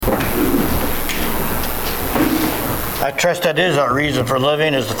I trust that is our reason for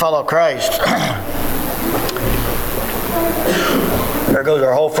living, is to follow Christ. There goes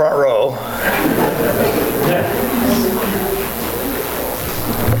our whole front row.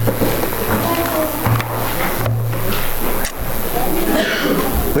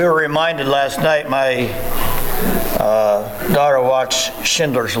 We were reminded last night, my daughter watched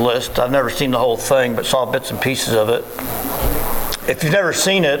Schindler's List. I've never seen the whole thing, but saw bits and pieces of it. If you've never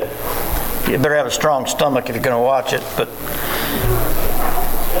seen it, you better have a strong stomach if you're going to watch it. But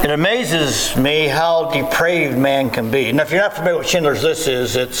it amazes me how depraved man can be. Now, if you're not familiar with what Schindler's List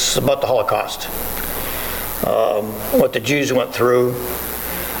is, it's about the Holocaust. What the Jews went through,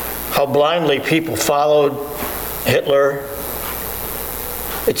 how blindly people followed Hitler.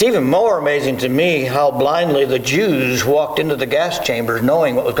 It's even more amazing to me how blindly the Jews walked into the gas chambers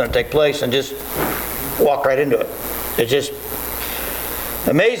knowing what was going to take place and just walked right into it. It's just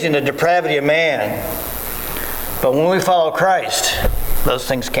amazing the depravity of man. But when we follow Christ, those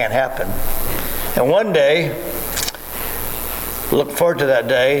things can't happen. And one day, look forward to that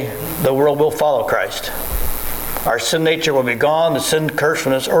day, the world will follow Christ. Our sin nature will be gone, the sin curse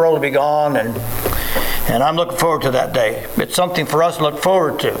from this world will be gone, and I'm looking forward to that day. It's something for us to look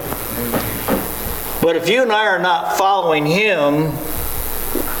forward to. But if you and I are not following Him,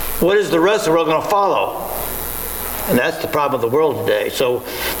 what is the rest of the world going to follow? And that's the problem of the world today. So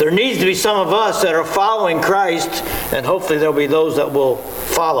there needs to be some of us that are following Christ, and hopefully there'll be those that will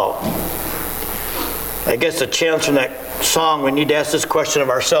follow. I guess the challenge from that song, we need to ask this question of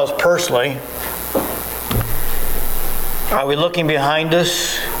ourselves personally. Are we looking behind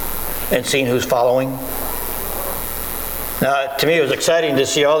us and seeing who's following? Now, to me, it was exciting to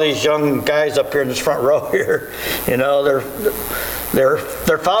see all these young guys up here in this front row here. You know,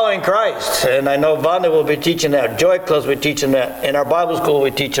 they're following Christ, and I know Vonda will be teaching that. Joy Clubs will be teaching that. In our Bible school, we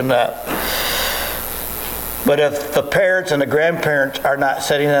teach them that. But if the parents and the grandparents are not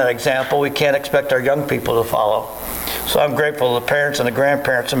setting that example, we can't expect our young people to follow. So I'm grateful to the parents and the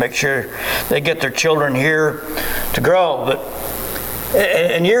grandparents to make sure they get their children here to grow. But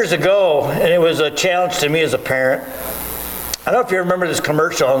and years ago, and it was a challenge to me as a parent. I don't know if you remember this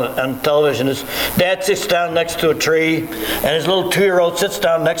commercial on television. His dad sits down next to a tree, and his little 2-year-old sits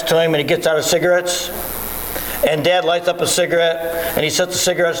down next to him, and he gets out his cigarettes. And Dad lights up a cigarette, and he sets the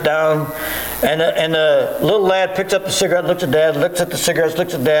cigarettes down. And the little lad picks up the cigarette, looks at Dad, looks at the cigarettes,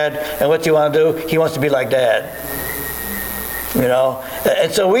 looks at Dad, and what do you want to do? He wants to be like Dad. You know?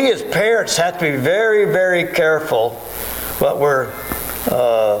 And so we as parents have to be very, very careful what we're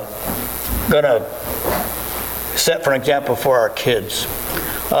going to set for an example for our kids.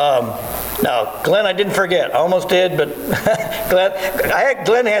 Now, Glenn, I didn't forget. I almost did, but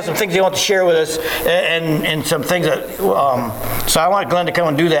Glenn has some things he wants to share with us, and some things that. So I want Glenn to come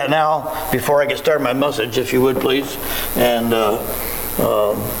and do that now before I get started my message, if you would, please. And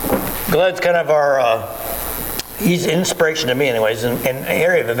Glenn's kind of our. He's an inspiration to me, anyways, in the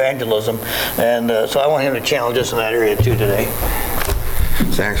area of evangelism, and so I want him to challenge us in that area too today.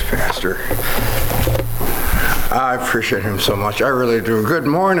 Thanks, Pastor. I appreciate him so much. I really do. Good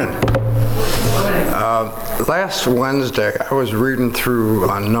morning. Last Wednesday, I was reading through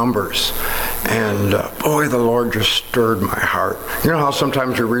Numbers, and boy, the Lord just stirred my heart. You know how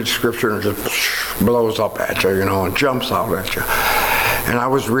sometimes you read Scripture and it just blows up at you, you know, and jumps out at you. And I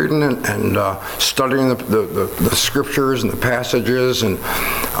was reading and studying the Scriptures and the passages, and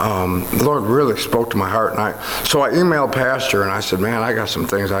the Lord really spoke to my heart. So I emailed Pastor, and I said, man, I got some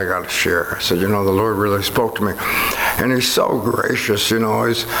things I got to share. I said, you know, the Lord really spoke to me. And He's so gracious, you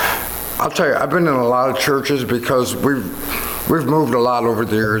know. I'll tell you, I've been in a lot of churches because we've moved a lot over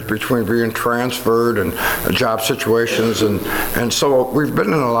the years between being transferred and job situations, and so we've been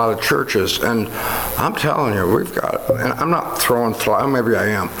in a lot of churches, and I'm telling you, we've got, and I'm not throwing flowers, maybe I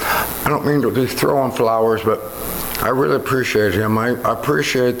am. I don't mean to be throwing flowers, but I really appreciate him. I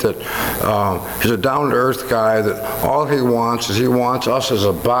appreciate that he's a down-to-earth guy, that all he wants is he wants us as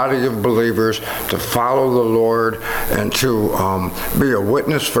a body of believers to follow the Lord and to be a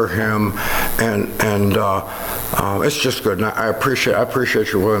witness for Him, and it's just good. And I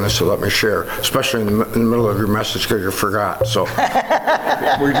appreciate your willingness to let me share, especially in the middle of your message because you forgot. So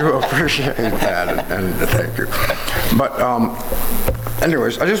we do appreciate that, and thank you. But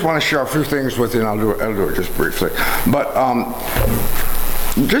anyways, I just want to share a few things with you, and I'll do it just briefly. But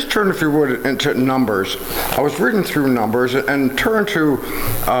just turn, if you would, into Numbers. I was reading through Numbers, and turn to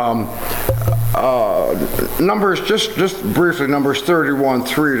Numbers, just briefly, Numbers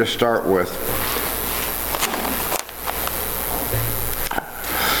 31:3 to start with.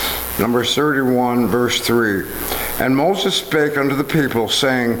 Numbers 31, verse 3. And Moses spake unto the people,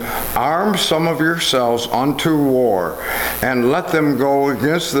 saying, Arm some of yourselves unto war, and let them go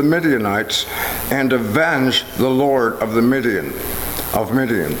against the Midianites, and avenge the Lord of Midian.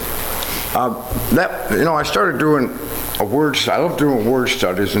 I started doing I love doing word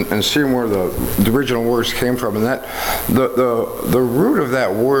studies and seeing where the original words came from, and that the root of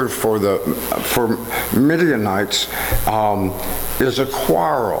that word for Midianites is a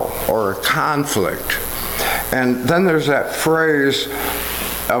quarrel or a conflict. And then there's that phrase,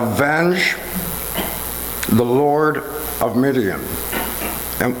 avenge the Lord of Midian.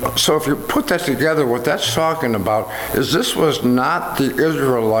 And so if you put that together, what that's talking about is this was not the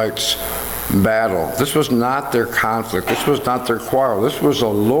Israelites' battle. This was not their conflict. This was not their quarrel. This was the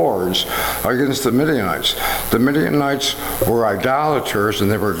Lord's against the Midianites. The Midianites were idolaters,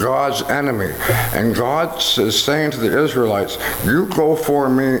 and they were God's enemy. And God is saying to the Israelites, you go for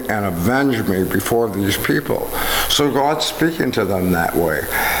me and avenge me before these people. So God's speaking to them that way.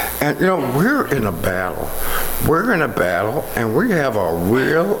 And we're in a battle. We're in a battle, and we have a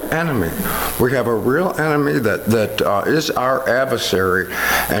real enemy. We have a real enemy that is our adversary,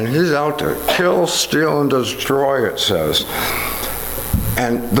 and he's out to kill, steal, and destroy, it says.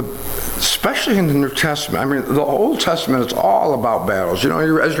 And especially in the New Testament, the Old Testament is all about battles.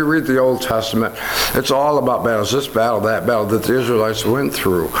 As you read the Old Testament, it's all about battles. This battle, that battle that the Israelites went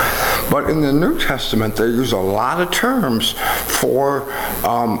through. But in the New Testament, they use a lot of terms for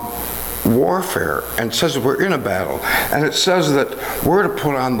warfare, and it says that we're in a battle, and it says that we're to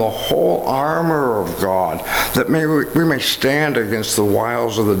put on the whole armor of God, that we may stand against the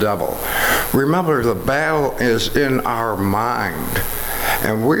wiles of the devil. Remember, the battle is in our mind,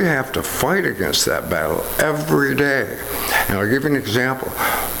 and we have to fight against that battle every day. And I'll give you an example.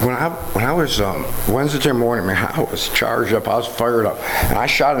 When I was Wednesday morning, I was charged up, I was fired up, and I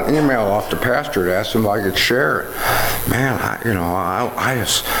shot an email off to Pastor to ask him if I could share it. Man, I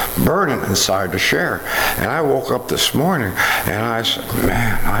was burning inside to share. And I woke up this morning and I said,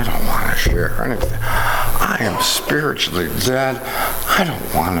 man, I don't want to share anything. I am spiritually dead. I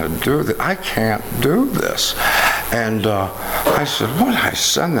don't want to do this. I can't do this. And I said, what did I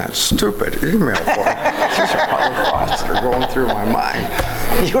send that stupid email for? These are all the thoughts that are going through my mind.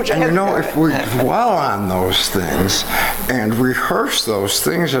 And if we dwell on those things and rehearse those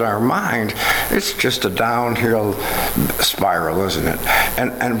things in our mind, it's just a downhill spiral, isn't it?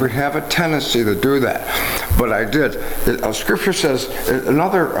 And we have a tendency to do that. But I did. Scripture says,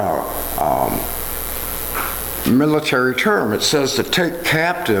 another military term, it says to take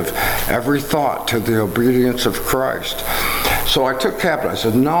captive every thought to the obedience of Christ. So I took captive. I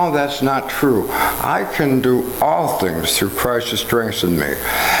said, no, that's not true. I can do all things through Christ who strengthens me.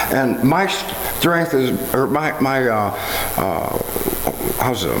 And my strength is, or my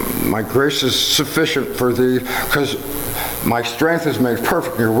grace is sufficient for thee, because my strength is made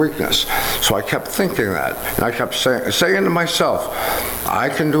perfect in your weakness. So I kept thinking that, and I kept saying to myself, I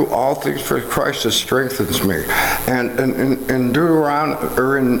can do all things for Christ that strengthens me. And in Deuteronomy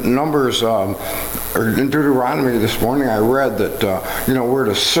this morning, I read that we're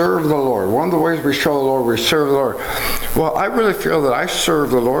to serve the Lord. One of the ways we show the Lord, we serve the Lord. Well, I really feel that I serve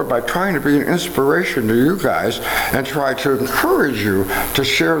the Lord by trying to be an inspiration to you guys and try to encourage you to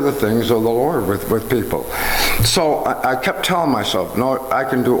share the things of the Lord with people. So I kept telling myself, no, I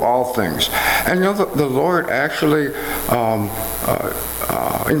can do all things. And the Lord actually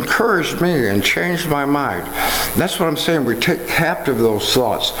encouraged me and changed my mind. That's what I'm saying. We take captive those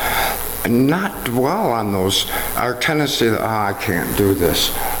thoughts and not dwell on those, our tendency that, I can't do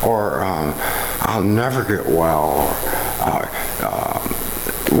this, or I'll never get well, or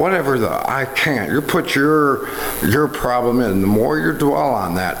whatever I can't. You put your problem in. The more you dwell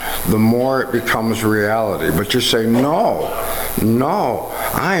on that, the more it becomes reality. But you say, no,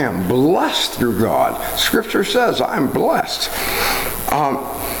 I am blessed through God. Scripture says I'm blessed.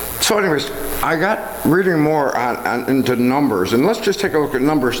 So anyways, I got reading more into Numbers, and let's just take a look at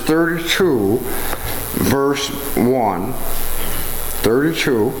Numbers 32, verse 1.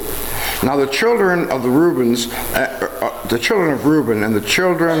 32. Now the children of Reuben and the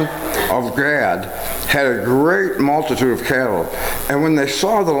children of Gad had a great multitude of cattle. And when they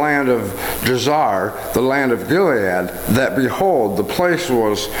saw the land of Jazer, the land of Gilead, that behold, the place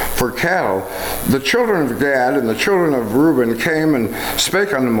was for cattle, the children of Gad and the children of Reuben came and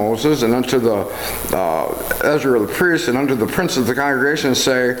spake unto Moses and unto the Ezra the priest and unto the prince of the congregation,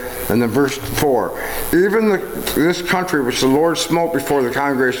 say, and then verse 4, even this country which the Lord smote before the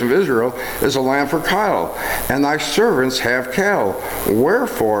congregation of Israel is a land for cattle, and thy servants have cattle.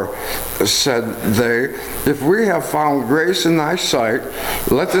 Wherefore, said they day, if we have found grace in thy sight,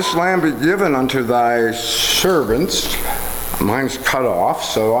 let this land be given unto thy servants. Mine's cut off,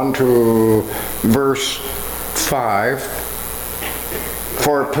 so unto verse 5.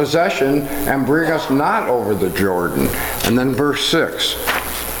 For possession, and bring us not over the Jordan. And then verse 6.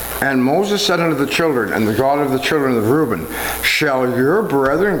 And Moses said unto the children, and the God of the children of Reuben, shall your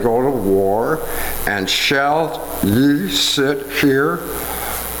brethren go to war, and shall ye sit here?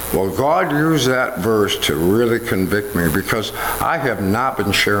 Well, God used that verse to really convict me, because I have not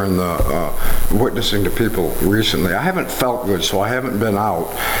been sharing the witnessing to people recently. I haven't felt good, so I haven't been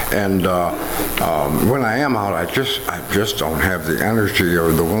out. And when I am out, I just don't have the energy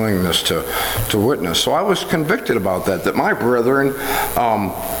or the willingness to witness. So I was convicted about that my brethren,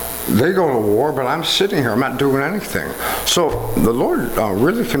 they go to war, but I'm sitting here. I'm not doing anything. So the Lord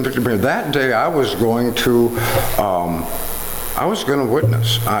really convicted me. That day I was going to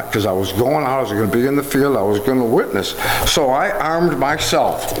witness, because I was going out, I was going to be in the field, I was going to witness. So I armed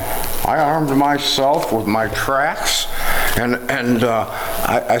myself. With my tracts, and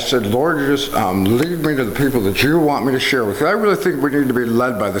I said, Lord, you just lead me to the people that you want me to share with. I really think we need to be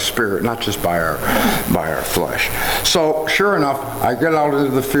led by the Spirit, not just by our flesh. So sure enough, I get out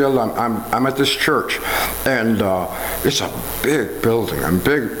into the field. I'm at this church, and it's a big building.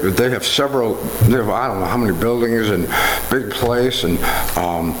 They have I don't know how many buildings and big place, and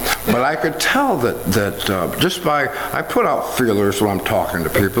but I could tell that just by I put out feelers when I'm talking to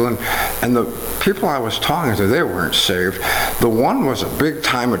people, and the people I was talking to, they weren't saved. The one was a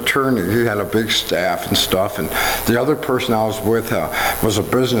big-time attorney. He had a big staff and stuff, and the other person I was with was a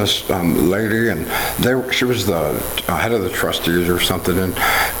business lady, and she was the head of the trustees or something,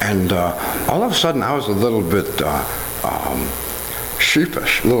 and all of a sudden I was a little bit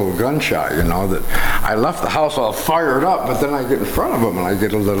sheepish, a little gun shy, that I left the house all fired up, but then I get in front of them and I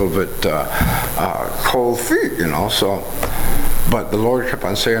get a little bit cold feet, so. But the Lord kept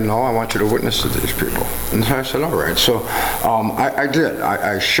on saying, no, I want you to witness to these people. And so I said, all right. So I did.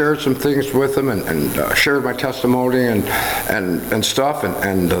 I shared some things with them and shared my testimony and stuff.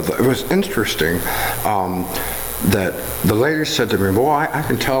 And it was interesting that the lady said to me, boy, I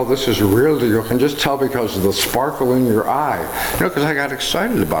can tell this is real to you. I can just tell because of the sparkle in your eye. Because I got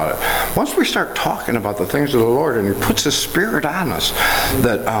excited about it. Once we start talking about the things of the Lord and He puts His Spirit on us,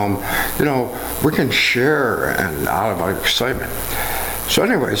 that, we can share and out of our excitement. So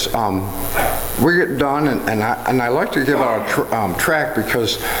anyways, we get done, and I like to give out a tract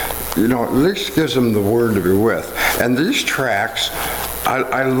because, at least gives them the Word to be with. And these tracts,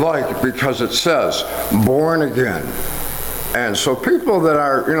 I like because it says, born again. And so people that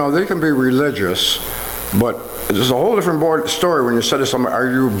are, they can be religious, but it's a whole different story when you say to somebody, are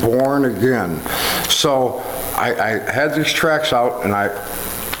you born again? So I had these tracts out, and I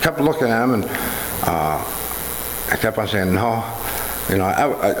kept looking at them, and I kept on saying, no.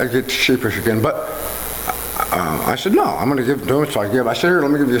 I get sheepish again, but I said, no, I'm going to give it to them. So I said, here,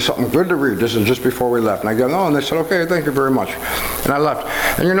 let me give you something good to read. This is just before we left. And I go, no, and they said, okay, thank you very much. And I left.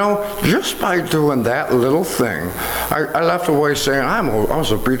 And just by doing that little thing, I left away saying, I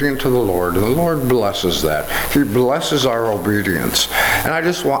was obedient to the Lord, and the Lord blesses that. He blesses our obedience. And I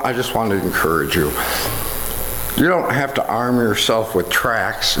just wanted to encourage you. You don't have to arm yourself with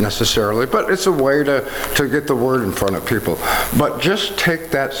tracts necessarily, but it's a way to get the Word in front of people. But just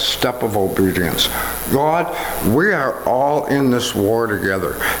take that step of obedience. God, we are all in this war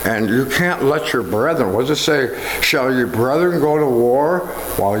together, and you can't let your brethren, what does it say? Shall your brethren go to war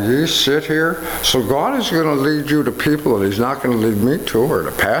while ye sit here? So God is going to lead you to people that He's not going to lead me to, or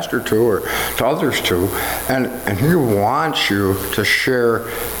the pastor to, or to others to, and He wants you to share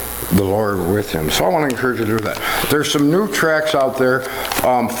the Lord with Him. So I want to encourage you to do that. There's some new tracts out there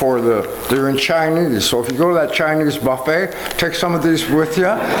they're in Chinese. So if you go to that Chinese buffet, take some of these with you.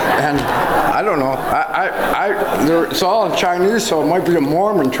 And I don't know, it's all in Chinese, so it might be a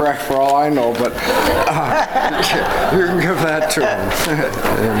Mormon tract for all I know, but you can give that to them.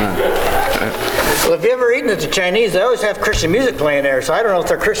 Amen. Well, if you ever eaten at the Chinese, they always have Christian music playing there, so I don't know if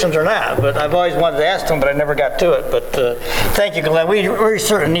they're Christians or not, but I've always wanted to ask them, but I never got to it. But thank you, Glenn. We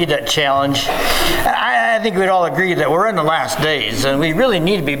certainly need that challenge. I think we'd all agree that we're in the last days, and we really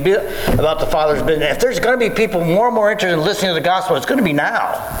need to be about the Father's business. If there's going to be people more and more interested in listening to the gospel, it's going to be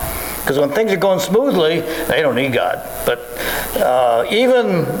now. Because when things are going smoothly, they don't need God. But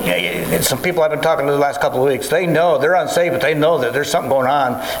even some people I've been talking to the last couple of weeks, they know, they're unsaved, but they know that there's something going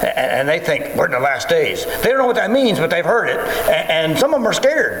on, and they think we're in the last days. They don't know what that means, but they've heard it, and some of them are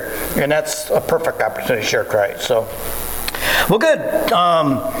scared. And that's a perfect opportunity to share Christ. So, well, good.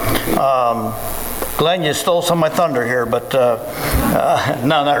 Glenn, you stole some of my thunder here, but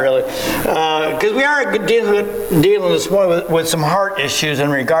No, not really. Because we are dealing this morning with some heart issues in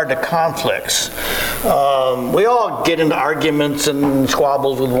regard to conflicts. We all get into arguments and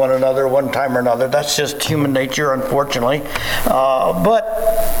squabbles with one another one time or another. That's just human nature, unfortunately.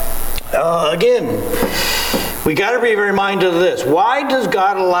 Again, we got to be reminded of this. Why does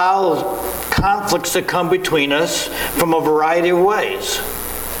God allow conflicts to come between us from a variety of ways?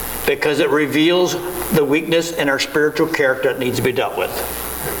 Because it reveals the weakness in our spiritual character that needs to be dealt with.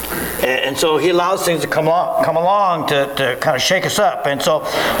 And so he allows things to come along to kind of shake us up. And so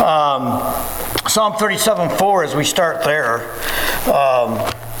Psalm 37:4, as we start there,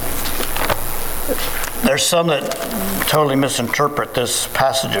 there's some that totally misinterpret this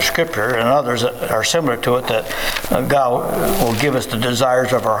passage of Scripture, and others that are similar to it, that God will give us the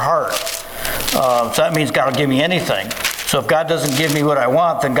desires of our heart. So that means God will give me anything. So if God doesn't give me what I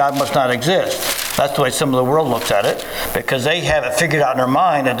want, then God must not exist. That's the way some of the world looks at it, because they have it figured out in their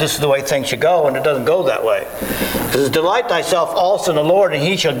mind that this is the way things should go, and it doesn't go that way. It says, delight thyself also in the Lord, and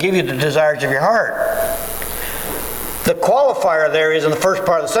he shall give you the desires of your heart. The qualifier there is in the first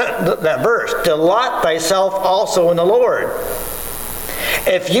part of that verse. Delight thyself also in the Lord.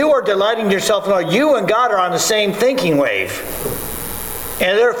 If you are delighting yourself in the Lord, you and God are on the same thinking wave.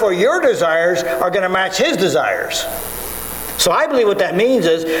 And therefore your desires are going to match his desires. So I believe what that means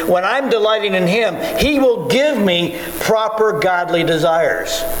is when I'm delighting in him, he will give me proper godly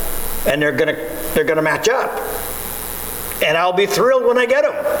desires. And they're going to match up. And I'll be thrilled when I get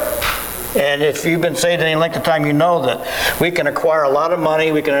them. And if you've been saved any length of time, you know that we can acquire a lot of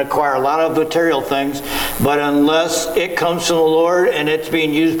money, we can acquire a lot of material things, but unless it comes from the Lord and it's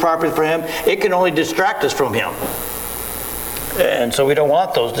being used properly for him, it can only distract us from him. And so we don't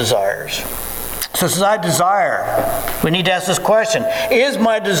want those desires. So it says, I desire. We need to ask this question. Is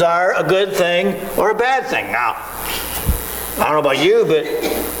my desire a good thing or a bad thing? Now, I don't know about you, but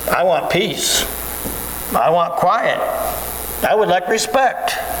I want peace. I want quiet. I would like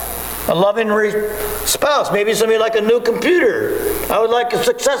respect. A loving spouse. Maybe somebody like a new computer. I would like a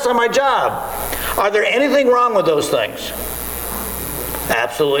success on my job. Are there anything wrong with those things?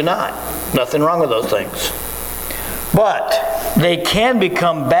 Absolutely not. Nothing wrong with those things. But they can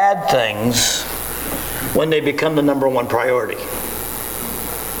become bad things when they become the number one priority.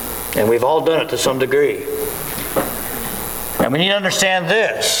 And we've all done it to some degree. And we need to understand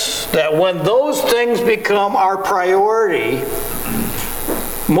this, that when those things become our priority,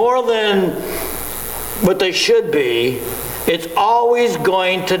 more than what they should be, it's always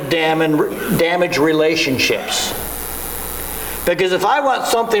going to damage relationships. Because if I want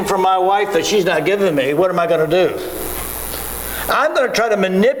something from my wife that she's not giving me, what am I going to do? I'm going to try to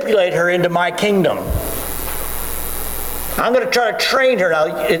manipulate her into my kingdom. I'm going to try to train her. Now,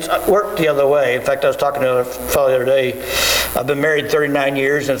 it's worked the other way. In fact, I was talking to a fellow the other day. I've been married 39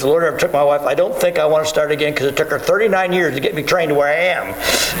 years, and if the Lord ever took my wife, I don't think I want to start again, because it took her 39 years to get me trained to where I am.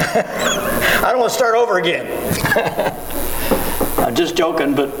 I don't want to start over again. I'm just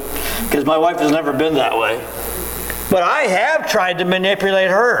joking, but because my wife has never been that way. But I have tried to manipulate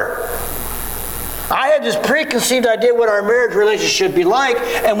her. I had this preconceived idea what our marriage relationship should be like,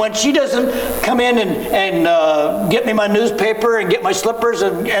 and when she doesn't come in and get me my newspaper and get my slippers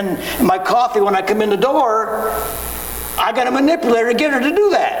and my coffee when I come in the door, I got to manipulate her to get her to do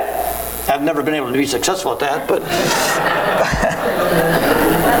that. I've never been able to be successful at that, but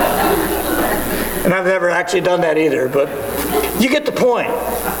and I've never actually done that either, but you get the point.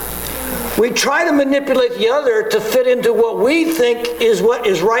 We try to manipulate the other to fit into what we think is what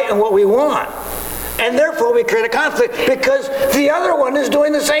is right and what we want. And therefore we create a conflict because the other one is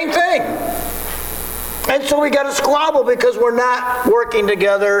doing the same thing. And so we got to squabble because we're not working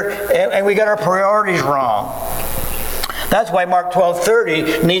together and we got our priorities wrong. That's why Mark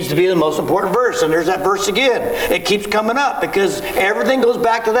 12:30 needs to be the most important verse. And there's that verse again. It keeps coming up because everything goes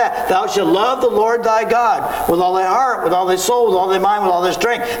back to that. Thou shalt love the Lord thy God with all thy heart, with all thy soul, with all thy mind, with all thy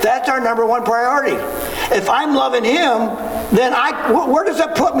strength. That's our number one priority. If I'm loving him, then where does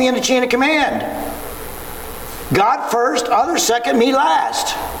that put me in the chain of command? God first, others second, me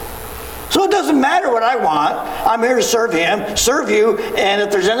last. So it doesn't matter what I want. I'm here to serve him, serve you, and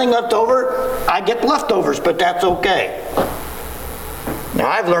if there's anything left over, I get leftovers, but that's okay. Now,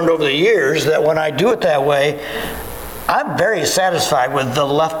 I've learned over the years that when I do it that way, I'm very satisfied with the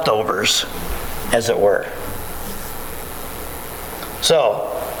leftovers, as it were.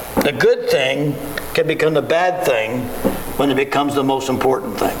 So, the good thing can become the bad thing when it becomes the most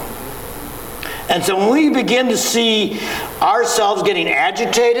important thing. And so when we begin to see ourselves getting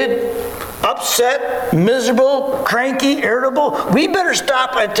agitated upset, miserable, cranky, irritable, we better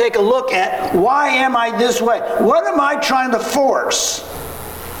stop and take a look at, why am I this way? What am I trying to force?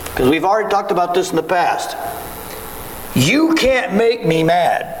 Because we've already talked about this in the past. You can't make me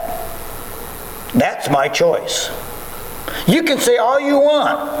mad. That's my choice. You can say all you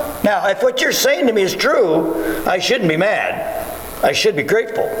want. Now, if what you're saying to me is true, I shouldn't be mad. I should be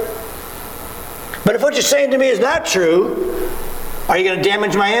grateful. But if what you're saying to me is not true, are you going to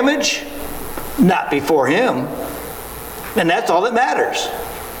damage my image? Not before Him. And that's all that matters.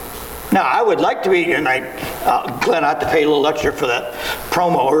 Now, I would like to be, and Glenn, I have to pay a little extra for that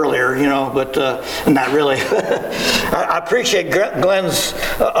promo earlier, but not really. I appreciate Glenn's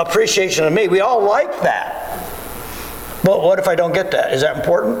appreciation of me. We all like that. But what if I don't get that? Is that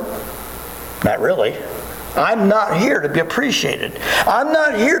important? Not really. I'm not here to be appreciated. I'm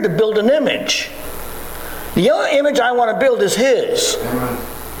not here to build an image. The only image I want to build is His. Amen.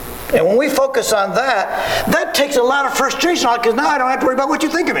 And when we focus on that, that takes a lot of frustration out, because now I don't have to worry about what you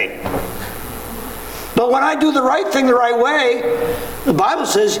think of me. But when I do the right thing the right way, the Bible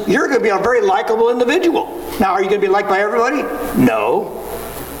says you're going to be a very likable individual. Now, are you going to be liked by everybody? No.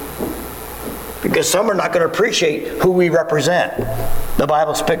 Because some are not going to appreciate who we represent. The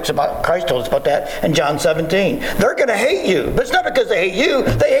Bible speaks about, Christ told us about that in John 17. They're going to hate you. But it's not because they hate you,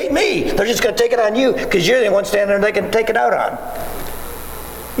 they hate me. They're just going to take it on you because you're the one standing there they can take it out on.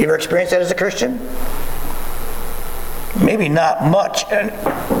 You ever experienced that as a Christian? Maybe not much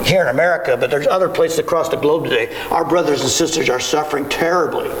here in America, but there's other places across the globe today. Our brothers and sisters are suffering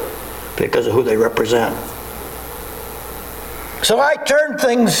terribly because of who they represent. So I turn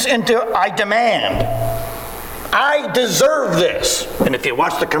things into, I demand. I deserve this. And if you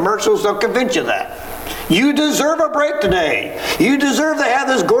watch the commercials, they'll convince you that. You deserve a break today. You deserve to have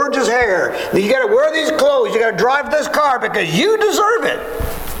this gorgeous hair. You got to wear these clothes. You got to drive this car because you deserve it.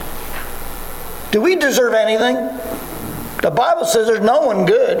 Do we deserve anything? The Bible says there's no one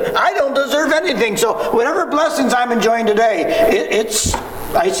good. I don't deserve anything. So whatever blessings I'm enjoying today, it's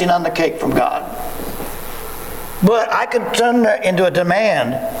icing on the cake from God. But I can turn that into a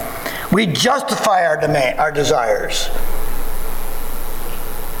demand. We justify our desires.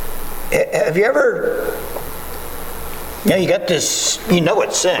 Have you ever, you got this,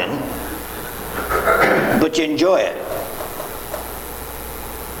 it's sin, but you enjoy it.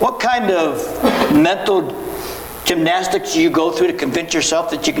 What kind of mental gymnastics do you go through to convince yourself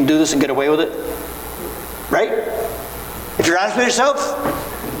that you can do this and get away with it? Right? If you're honest with yourself,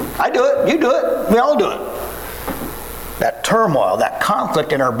 I do it, you do it, we all do it. That turmoil, that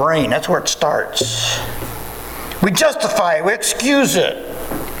conflict in our brain, that's where it starts. We justify it, we excuse it.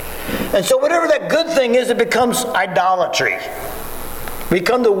 And so whatever that good thing is, it becomes idolatry. We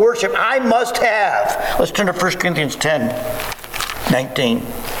come to worship, I must have. Let's turn to 1 Corinthians 10:19.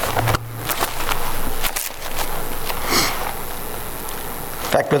 In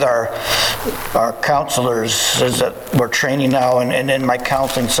fact, with our counselors, is that we're training now and in my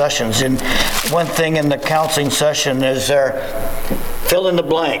counseling sessions. And one thing in the counseling session is fill in the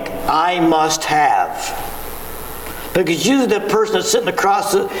blank. I must have. Because usually the person that's sitting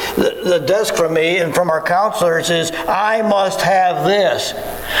across the desk from me and from our counselors is, I must have this.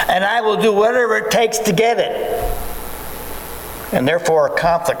 And I will do whatever it takes to get it. And therefore a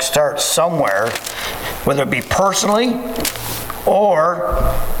conflict starts somewhere, whether it be personally or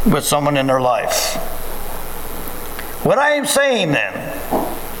with someone in their life. What I am saying then,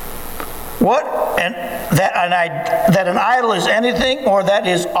 that an idol is anything, or that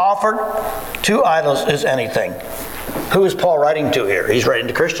is offered to idols is anything. Who is Paul writing to here? He's writing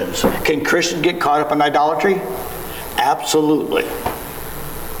to Christians. Can Christians get caught up in idolatry? Absolutely.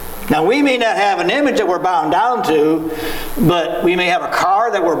 Now, we may not have an image that we're bound down to, but we may have a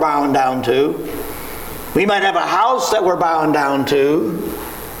car that we're bound down to. We might have a house that we're bound down to.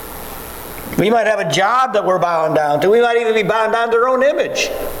 We might have a job that we're bound down to. We might even be bound down to our own image.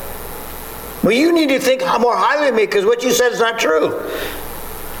 Well, you need to think more highly of me because what you said is not true.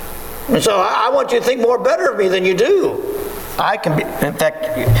 And so I want you to think more better of me than you do. I can be, in fact,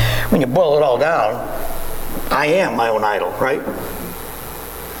 when you boil it all down, I am my own idol, right?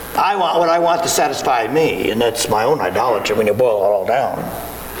 I want what I want to satisfy me, and that's my own idolatry when you boil it all down.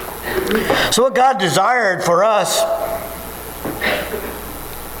 So what God desired for us,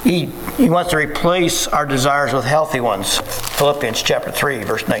 He wants to replace our desires with healthy ones. Philippians chapter 3,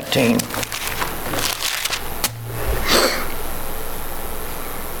 verse 19.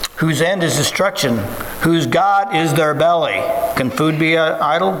 Whose end is destruction, whose God is their belly. Can food be an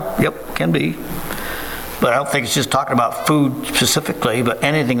idol? Yep, can be. But I don't think it's just talking about food specifically, but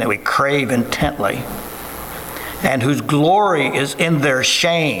anything that we crave intently. And whose glory is in their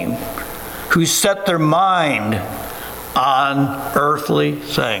shame. who set their mind on earthly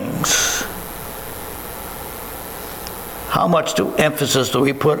things. How much emphasis do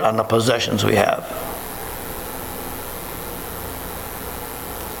we put on the possessions we have?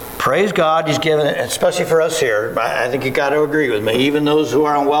 Praise God, He's given it, especially for us here. I think you got to agree with me. Even those who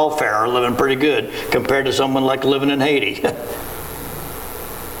are on welfare are living pretty good compared to someone like living in Haiti.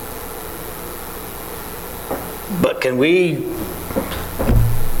 But can we,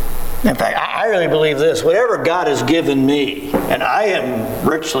 in fact, I really believe this. Whatever God has given me, and I am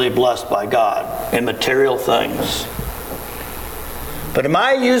richly blessed by God in material things. But am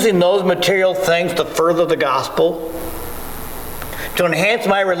I using those material things to further the gospel? To enhance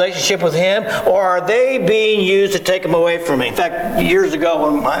my relationship with Him? Or are they being used to take Him away from me? In fact, years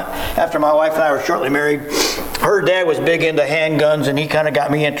ago, after my wife and I were shortly married, her dad was big into handguns, and he kind of got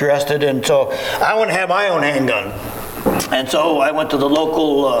me interested. And so I wanted to have my own handgun. And so I went to the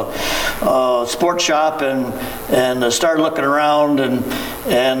local sports shop and started looking around.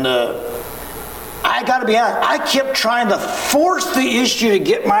 And I got to be honest, I kept trying to force the issue to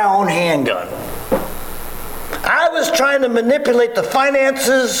get my own handgun. I was trying to manipulate the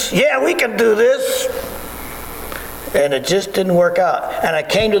finances. Yeah, we can do this. And it just didn't work out. And I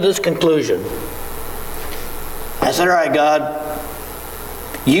came to this conclusion. I said, all right, God,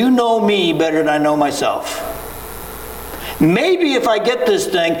 you know me better than I know myself. Maybe if I get this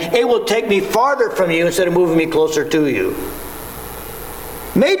thing, it will take me farther from you instead of moving me closer to you.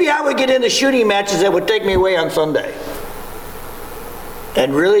 Maybe I would get into shooting matches that would take me away on Sunday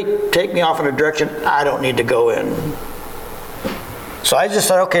and really take me off in a direction I don't need to go in. So I just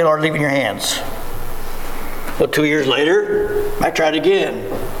said, okay, Lord, leave it in your hands. Well, 2 years later, I tried again.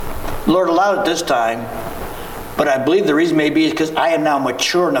 Lord allowed it this time, but I believe the reason may be is because I am now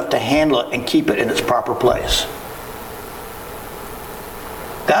mature enough to handle it and keep it in its proper place.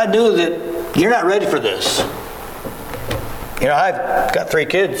 God knew that you're not ready for this. You know, I've got 3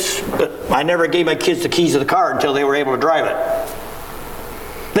 kids, but I never gave my kids the keys to the car until they were able to drive it.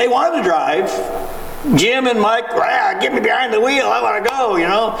 They wanted to drive. Jim and Mike, get me behind the wheel. I want to go, you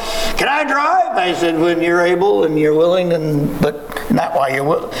know. Can I drive? I said, when you're able and you're willing, but not while you're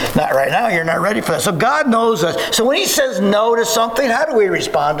not right now. You're not ready for that. So God knows us. So when He says no to something, how do we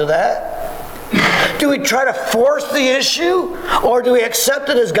respond to that? Do we try to force the issue, or do we accept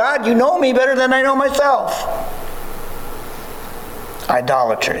it as, God, you know me better than I know myself?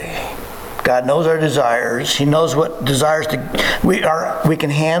 Idolatry. God knows our desires. He knows what desires we can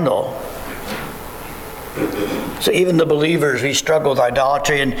handle. So even the believers, we struggle with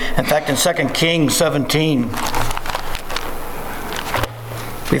idolatry. And in fact, in 2 Kings 17,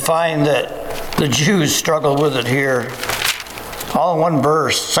 we find that the Jews struggle with it here. All in one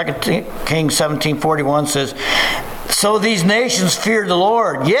verse. 2 Kings 17:41 says, so these nations feared the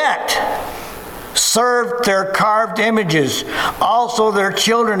Lord, yet served their carved images. Also their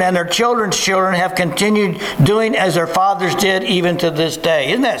children and their children's children have continued doing as their fathers did even to this day.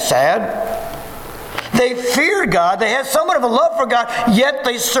 Isn't that sad? They feared God. They had somewhat of a love for God, yet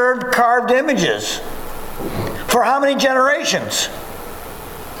they served carved images. For how many generations?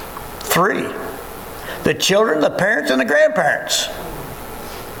 3. The children, the parents, and the grandparents.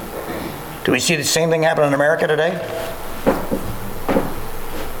 Do we see the same thing happen in America today?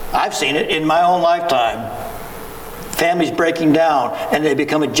 I've seen it in my own lifetime. Families breaking down, and they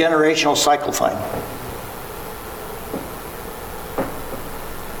become a generational cycle thing.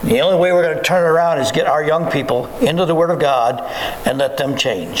 The only way we're going to turn it around is get our young people into the Word of God and let them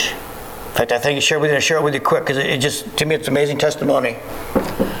change. In fact, I think we're going to share it with you quick because it just, to me, it's amazing testimony.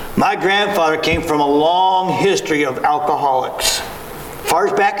 My grandfather came from a long history of alcoholics, far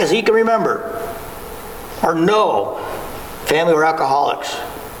as back as he can remember, or know. Family were alcoholics.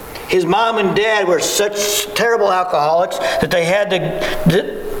 His mom and dad were such terrible alcoholics that they had to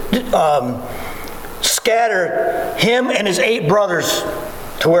scatter him and his 8 brothers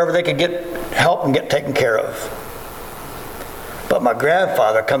to wherever they could get help and get taken care of. But my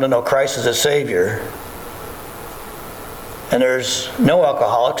grandfather come to know Christ as a Savior. And there's no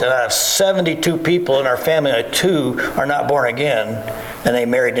alcoholics. And out of 72 people in our family, 2 are not born again, and they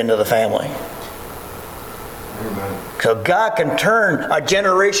married into the family. Amen. So God can turn a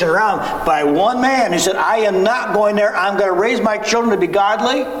generation around by one man. He said, I am not going there. I'm going to raise my children to be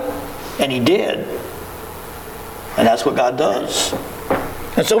godly. And He did. And that's what God does.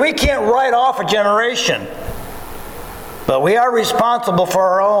 And so we can't write off a generation. But we are responsible for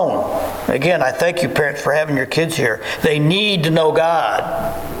our own. Again, I thank you, parents, for having your kids here. They need to know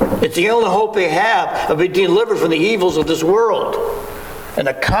God. It's the only hope they have of being delivered from the evils of this world and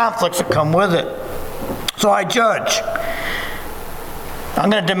the conflicts that come with it. So I judge. I'm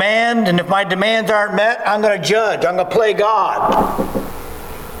going to demand, and if my demands aren't met, I'm going to judge. I'm going to play God.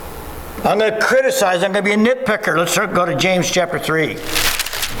 I'm going to criticize. I'm going to be a nitpicker. Let's go to James chapter 3.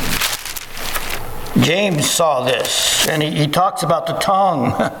 James saw this, and he talks about the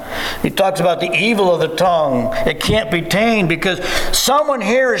tongue. He talks about the evil of the tongue. It can't be tamed because someone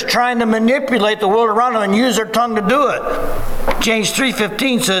here is trying to manipulate the world around them and use their tongue to do it. James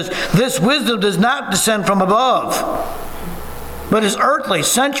 3:15 says, "This wisdom does not descend from above, but is earthly,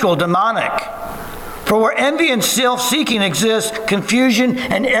 sensual, demonic. For where envy and self-seeking exist, confusion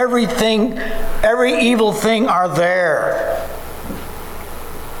and every evil thing are there."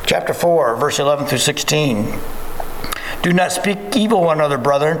 Chapter 4, verse 11 through 16. "Do not speak evil of one another,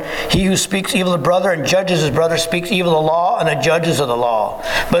 brethren. He who speaks evil of the brother and judges his brother speaks evil of the law and the judges of the law.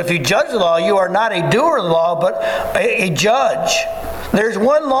 But if you judge the law, you are not a doer of the law, but a judge. There's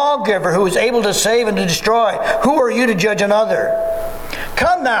one lawgiver who is able to save and to destroy. Who are you to judge another?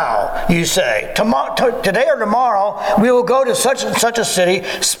 Come now, you say, today or tomorrow we will go to such and such a city,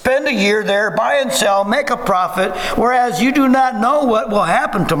 spend a year there, buy and sell, make a profit, whereas you do not know what will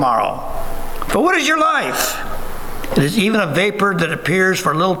happen tomorrow. For what is your life? It is even a vapor that appears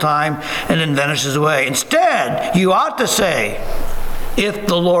for a little time and then vanishes away. Instead, you ought to say, if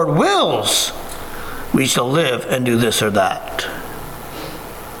the Lord wills, we shall live and do this or that."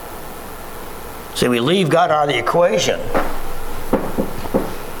 See, we leave God out of the equation.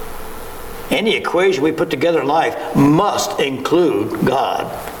 Any equation we put together in life must include God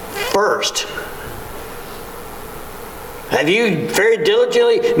first. Have you very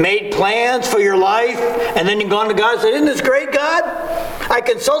diligently made plans for your life and then you've gone to God and said, "Isn't this great, God? I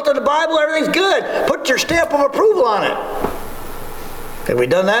consulted the Bible, everything's good. Put your stamp of approval on it." Have we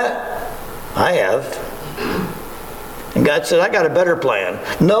done that? I have. And God said, "I got a better plan."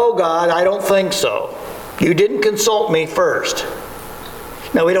 "No, God, I don't think so. You didn't consult me first."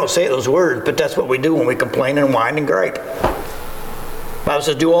 Now, we don't say those words, but that's what we do when we complain and whine and gripe. The Bible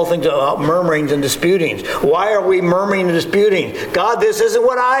says, "Do all things without murmurings and disputings." Why are we murmuring and disputing? "God, this isn't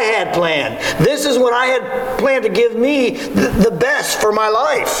what I had planned. This is what I had planned to give me the best for my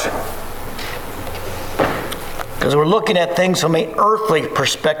life." Because we're looking at things from an earthly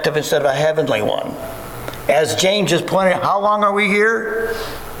perspective instead of a heavenly one. As James just pointed out, how long are we here?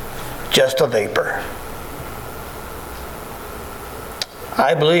 Just a vapor.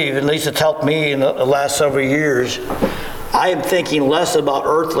 I believe, at least it's helped me in the last several years, I am thinking less about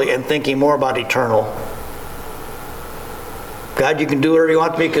earthly and thinking more about eternal. God, you can do whatever you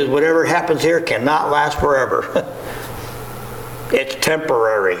want to me because whatever happens here cannot last forever. It's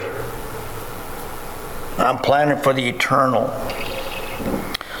temporary. I'm planning for the eternal.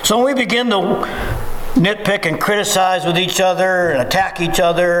 So when we begin to nitpick and criticize with each other and attack each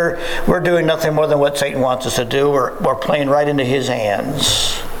other, we're doing nothing more than what Satan wants us to do. We're playing right into his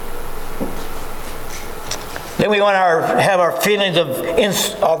hands. Then we want to have our feelings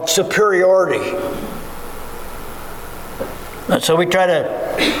of superiority. And so we try to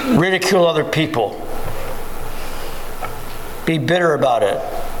ridicule other people. Be bitter about it.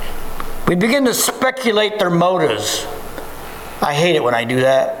 We begin to speculate their motives. I hate it when I do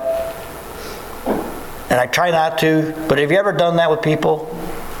that. And I try not to, but have you ever done that with people?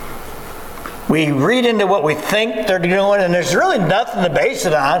 We read into what we think they're doing, and there's really nothing to base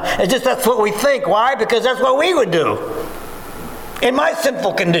it on. It's just that's what we think. Why? Because that's what we would do in my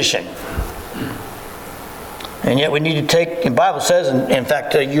sinful condition. And yet we need to take, the Bible says, in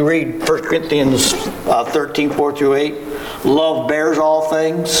fact, you read 1 Corinthians 13, 4 through 8, love bears all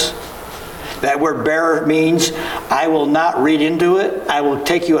things. That word bear means I will not read into it. I will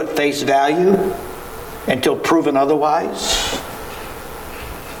take you at face value until proven otherwise.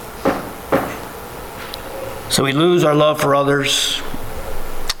 So we lose our love for others,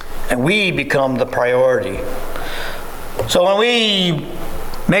 and we become the priority. So when we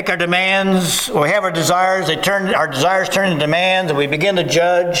make our demands, or have our desires, our desires turn into demands, and we begin to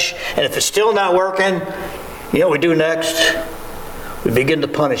judge, and if it's still not working, you know what we do next? We begin to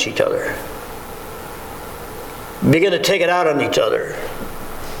punish each other. We begin to take it out on each other.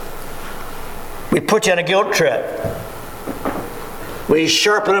 We put you on a guilt trip. We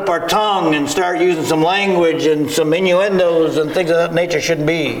sharpen up our tongue and start using some language and some innuendos and things of that nature shouldn't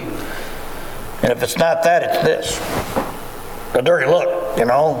be. And if it's not that, it's this. A dirty look, you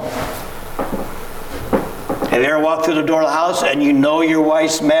know. Have you ever walked through the door of the house and you know your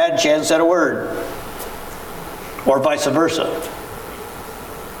wife's mad, she hasn't said a word? Or vice versa.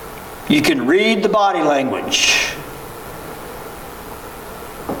 You can read the body language.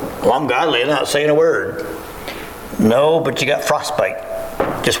 Well, I'm godly, I'm not saying a word. No, but you got frostbite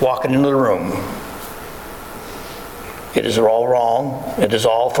just walking into the room. It is all wrong. It is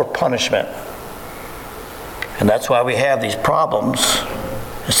all for punishment. And that's why we have these problems.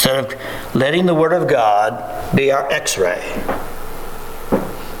 Instead of letting the Word of God be our x-ray.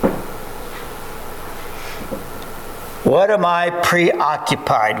 What am I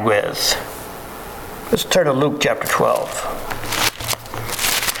preoccupied with? Let's turn to Luke chapter 12.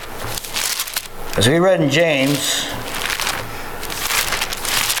 As we read in James,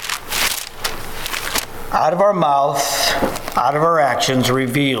 out of our mouth, out of our actions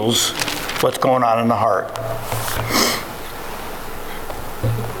reveals what's going on in the heart.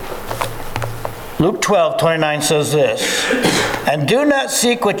 Luke 12:29 says this, "And do not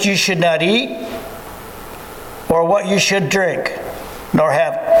seek what you should not eat, or what you should drink, nor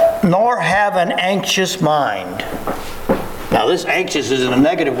have an anxious mind." Now this anxious is in a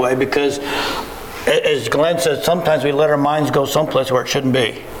negative way because, as Glenn says, sometimes we let our minds go someplace where it shouldn't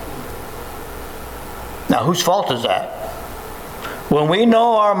be. Now whose fault is that? When we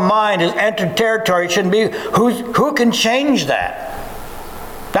know our mind has entered territory it shouldn't be, who can change that?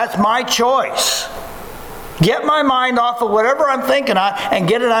 That's my choice. Get my mind off of whatever I'm thinking on and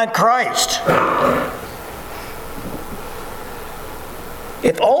get it on Christ.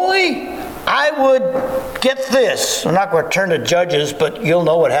 If only I would get this. I'm not going to turn to Judges, but you'll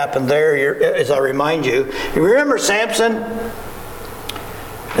know what happened there as I remind you. You remember Samson?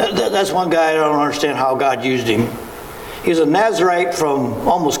 That's one guy I don't understand how God used him. He was a Nazarite from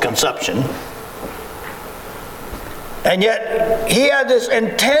almost conception. And yet, he had this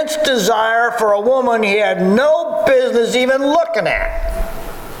intense desire for a woman he had no business even looking at.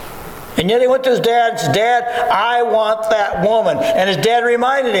 And yet he went to his dad and said, "Dad, I want that woman." And his dad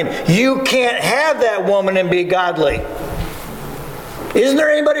reminded him, "You can't have that woman and be godly." Isn't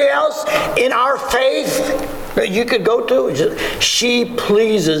there anybody else in our faith that you could go to? She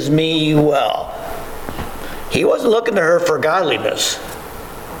pleases me well. He wasn't looking to her for godliness.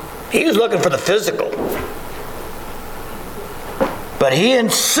 He was looking for the physical. But he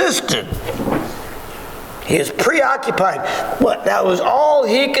insisted. He is preoccupied. What? That was all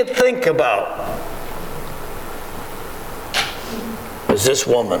he could think about. Was this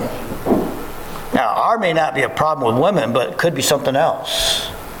woman. Now, ours may not be a problem with women, but it could be something else.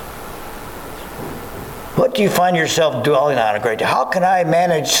 What do you find yourself dwelling on a great deal? How can I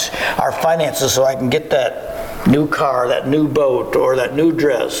manage our finances so I can get that new car, that new boat, or that new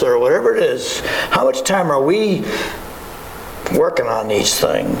dress, or whatever it is? How much time are we working on these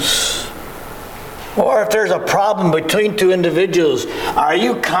things? Or if there's a problem between two individuals, are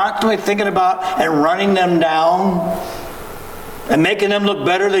you constantly thinking about and running them down and making them look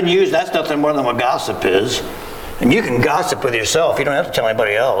better than you? That's nothing more than what gossip is. And you can gossip with yourself. You don't have to tell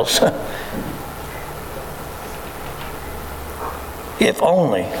anybody else. If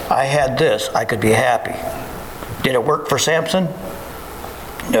only I had this, I could be happy. Did it work for Samson?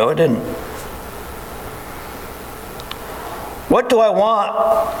 No, it didn't. What do I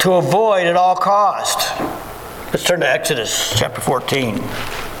want to avoid at all cost? Let's turn to Exodus chapter 14.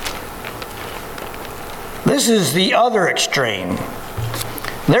 This is the other extreme.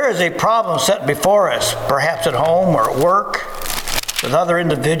 There is a problem set before us, perhaps at home or at work, with other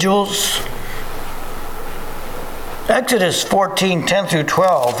individuals. Exodus 14, 10 through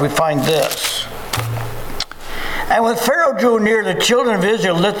 12, we find this. "And when Pharaoh drew near, the children of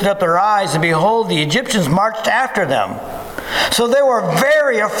Israel lifted up their eyes, and behold, the Egyptians marched after them. So they were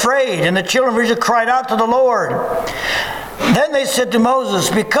very afraid, and the children of Israel cried out to the Lord. Then they said to Moses,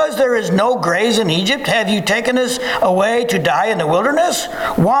 'Because there is no graze in Egypt, have you taken us away to die in the wilderness?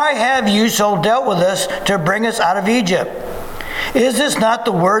 Why have you so dealt with us to bring us out of Egypt? Is this not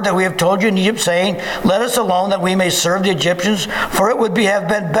the word that we have told you in Egypt, saying, Let us alone that we may serve the Egyptians? For it would have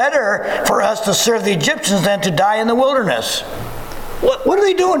been better for us to serve the Egyptians than to die in the wilderness.'" What are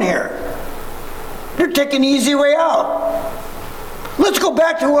they doing here? They're taking the easy way out. Let's go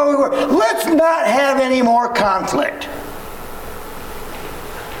back to where we were. Let's not have any more conflict.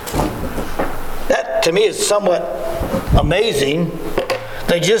 That, to me, is somewhat amazing.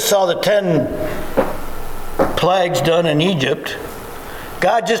 They just saw the 10 plagues done in Egypt.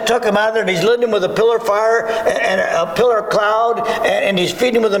 God just took them out of there, and he's leading them with a pillar of fire and a pillar of cloud, and he's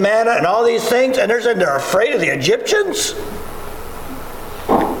feeding them with the manna and all these things, and they're afraid of the Egyptians?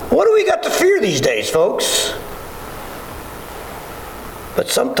 What do we got to fear these days, folks? But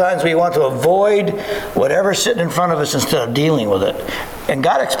sometimes we want to avoid whatever's sitting in front of us instead of dealing with it. And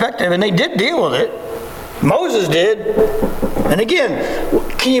God expected, and they did deal with it. Moses did. And again,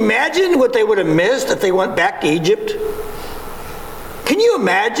 can you imagine what they would have missed if they went back to Egypt? Can you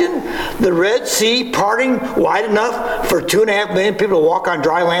imagine the Red Sea parting wide enough for 2.5 million people to walk on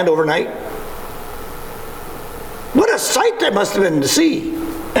dry land overnight? What a sight that must have been to see.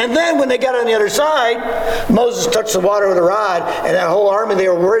 And then when they got on the other side, Moses touched the water with a rod, and that whole army they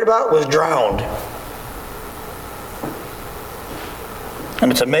were worried about was drowned.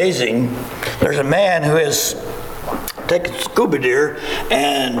 And it's amazing. There's a man who has taken scuba gear,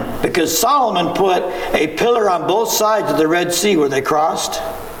 and because Solomon put a pillar on both sides of the Red Sea where they crossed,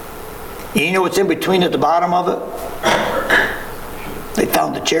 you know what's in between at the bottom of it? They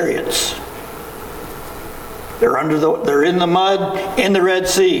found the chariots. They're in the mud in the Red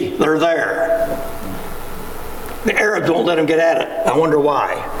Sea. They're there. The Arabs won't let them get at it. I wonder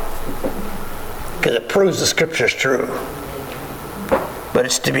why. Because it proves the scripture's true. But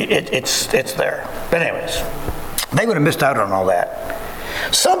it's there. But anyways, they would have missed out on all that.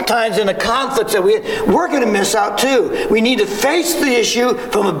 Sometimes in the conflicts that we're going to miss out too. We need to face the issue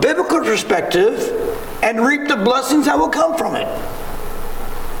from a biblical perspective and reap the blessings that will come from it.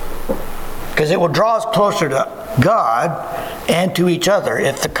 Because it will draw us closer to God and to each other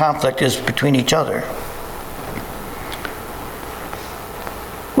if the conflict is between each other.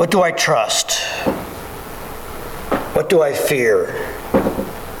 What do I trust? What do I fear?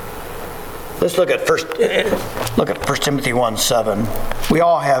 Let's look at 1 Timothy 1:7. We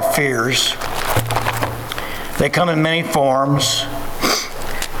all have fears. They come in many forms.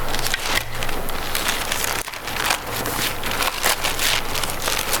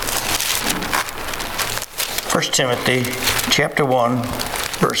 First Timothy chapter 1,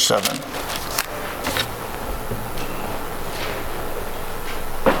 verse 7.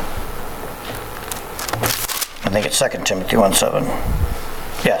 I think it's 2 Timothy 1:7.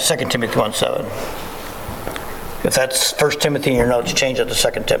 Yeah, 2 Timothy 1:7. If that's 1 Timothy in your notes, change it to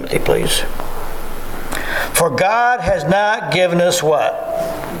 2 Timothy, please. For God has not given us what?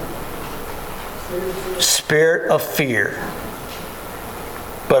 Spirit of fear,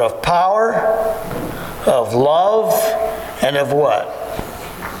 but of power, of love, and of what?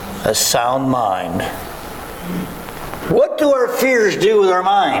 A sound mind. What do our fears do with our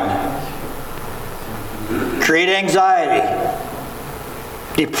mind? Create anxiety,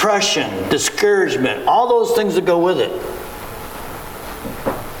 depression, discouragement, all those things that go with it.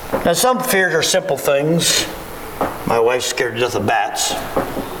 Now some fears are simple things. My wife's scared to death of bats.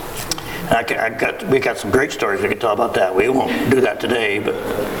 We got some great stories we can tell about that. We won't do that today, but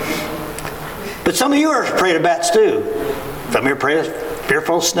some of you are afraid of bats too. Some of you are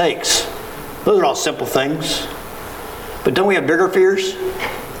fearful of snakes. Those are all simple things. But don't we have bigger fears?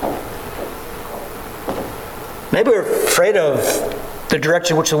 Maybe we're afraid of the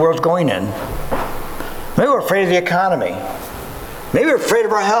direction which the world's going in. Maybe we're afraid of the economy. Maybe we're afraid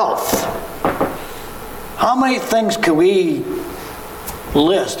of our health. How many things can we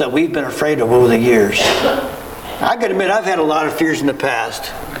list that we've been afraid of over the years? I gotta admit, I've had a lot of fears in the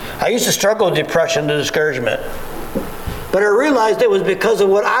past. I used to struggle with depression and discouragement. But I realized it was because of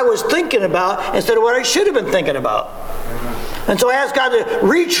what I was thinking about instead of what I should have been thinking about. And so I asked God to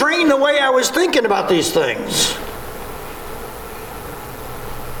retrain the way I was thinking about these things.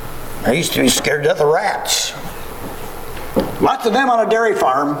 I used to be scared to death of rats. Lots of them on a dairy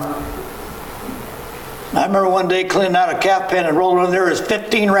farm. I remember one day cleaning out a calf pen and rolling in there was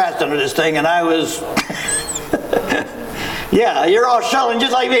 15 rats under this thing, and I was, yeah, you're all shelling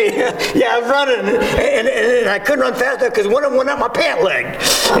just like me. Yeah, I was running, and I couldn't run fast enough because one of them went up my pant leg,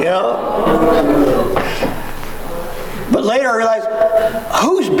 you know. But later I realized,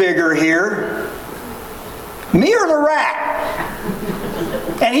 who's bigger here? Me or the rat?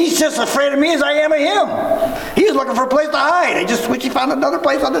 And he's just afraid of me as I am of him. He was looking for a place to hide. I just wish he found another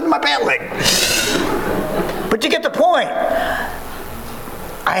place other than my pant leg. But you get the point.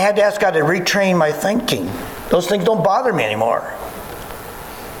 I had to ask God to retrain my thinking. Those things don't bother me anymore.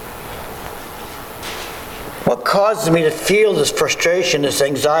 What causes me to feel this frustration, this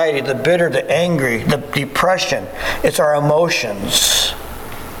anxiety, the bitter, the angry, the depression? It's our emotions.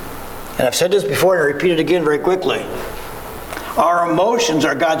 And I've said this before and I repeat it again very quickly. Our emotions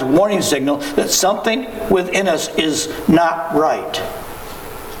are God's warning signal that something within us is not right.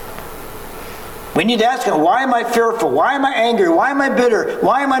 We need to ask Him, why am I fearful? Why am I angry? Why am I bitter?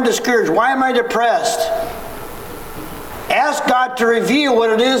 Why am I discouraged? Why am I depressed? Ask God to reveal what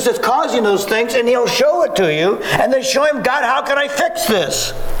it is that's causing those things, and He'll show it to you. And then show Him, God, how can I fix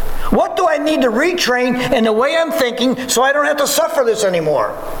this? What do I need to retrain in the way I'm thinking so I don't have to suffer this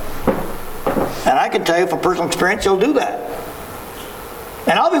anymore? And I can tell you from personal experience, He'll do that.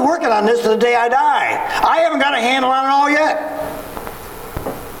 And I'll be working on this to the day I die. I haven't got a handle on it all yet.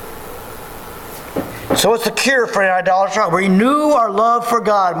 So what's the cure for an idolatrous heart? Renew our love for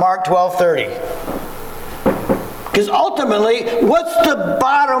God, Mark 12:30. Because ultimately, what's the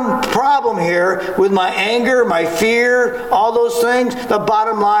bottom problem here with my anger, my fear, all those things? The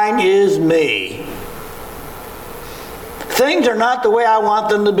bottom line is me. Things are not the way I want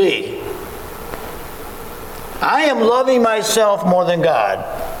them to be. I am loving myself more than God.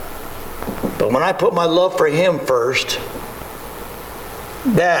 But when I put my love for Him first,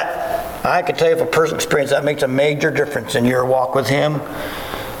 that, I can tell you from personal experience, that makes a major difference in your walk with Him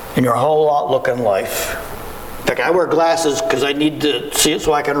and your whole outlook in life. In fact, I wear glasses because I need to see it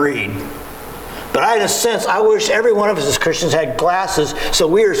so I can read. But in a sense, I wish every one of us as Christians had glasses so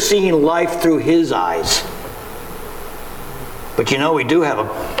we are seeing life through His eyes. But you know, we do have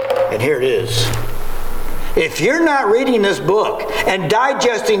and here it is. If you're not reading this book and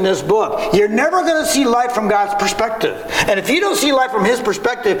digesting this book, you're never going to see life from God's perspective. And if you don't see life from His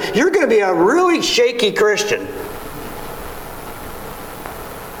perspective, you're going to be a really shaky Christian.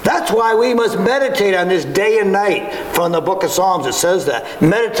 That's why we must meditate on this day and night. From the book of Psalms, it says that.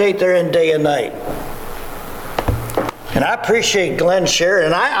 Meditate therein day and night. And I appreciate Glenn sharing.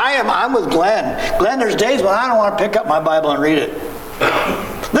 And I'm with Glenn. Glenn, there's days when I don't want to pick up my Bible and read it.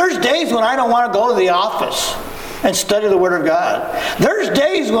 There's days when I don't want to go to the office and study the Word of God. There's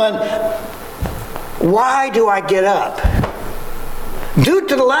days when, why do I get up? Due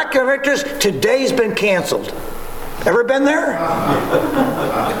to the lack of interest, today's been canceled. Ever been there?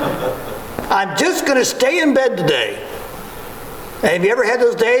 I'm just going to stay in bed today. And have you ever had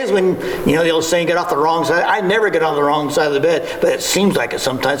those days when, you know, the old saying, get off the wrong side? I never get on the wrong side of the bed, but it seems like it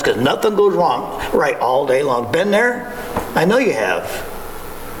sometimes because nothing goes right all day long. Been there? I know you have.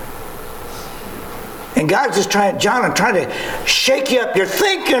 And God's just trying, John, I'm trying to shake you up. You're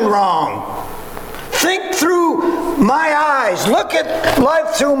thinking wrong. Think through my eyes. Look at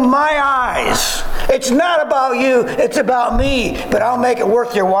life through my eyes. It's not about you, it's about me, but I'll make it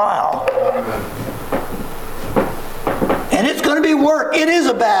worth your while. And it's going to be work. It is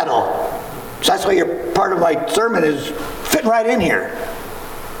a battle. So that's why part of my sermon is fitting right in here.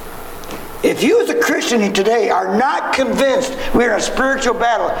 If you as a Christian today are not convinced we're in a spiritual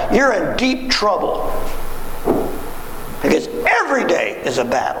battle, you're in deep trouble. Because every day is a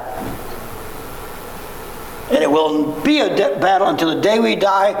battle. And it will be a battle until the day we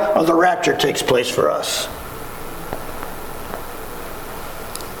die or the rapture takes place for us.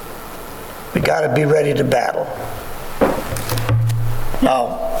 We got to be ready to battle.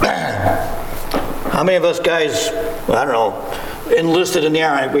 Now, how many of us guys, I don't know, enlisted in the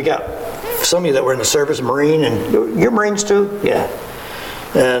Army? We got some of you that were in the service, Marine, and you're Marines too? Yeah.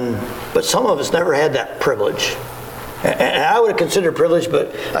 But some of us never had that privilege. And I would have considered privilege,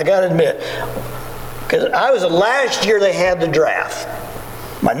 but I got to admit, because I was the last year they had the draft.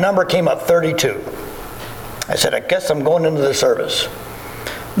 My number came up 32. I said, I guess I'm going into the service.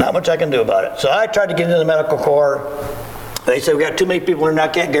 Not much I can do about it. So I tried to get into the medical corps. They said, we got too many people in there, I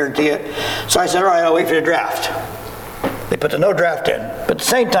can't guarantee it. So I said, all right, I'll wait for the draft. They put the no draft in. But at the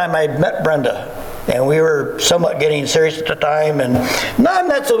same time, I had met Brenda. And we were somewhat getting serious at the time. And no, I'm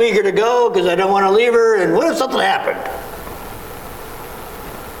not so eager to go because I don't want to leave her. And what if something happened?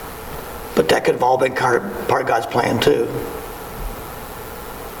 But that could have all been part of God's plan too.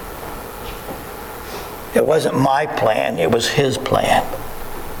 It wasn't my plan, it was His plan.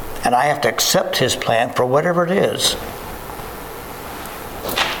 And I have to accept His plan for whatever it is.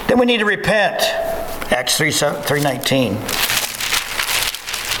 Then we need to repent. Acts 3:19.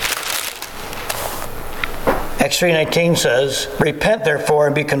 Acts 3:19 says, repent therefore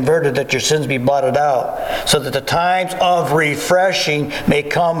and be converted that your sins be blotted out, so that the times of refreshing may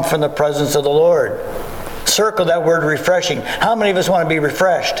come from the presence of the Lord. Circle that word refreshing. How many of us want to be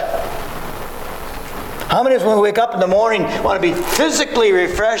refreshed? How many of us when we wake up in the morning want to be physically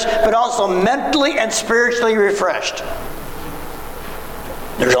refreshed, but also mentally and spiritually refreshed?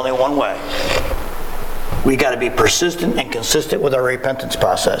 There's only one way. We got to be persistent and consistent with our repentance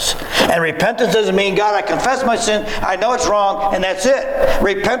process. And repentance doesn't mean, God, I confess my sin, I know it's wrong, and that's it.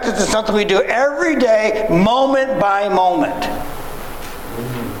 Repentance is something we do every day, moment by moment.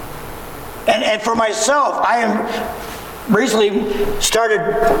 And for myself, I am recently started,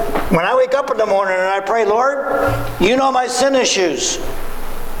 when I wake up in the morning and I pray, Lord, you know my sin issues.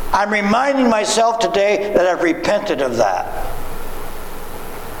 I'm reminding myself today that I've repented of that.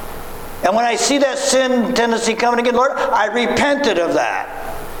 And when I see that sin tendency coming again, Lord, I repented of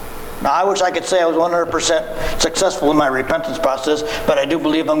that. Now, I wish I could say I was 100% successful in my repentance process, but I do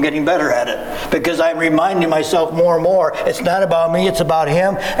believe I'm getting better at it because I'm reminding myself more and more, it's not about me, it's about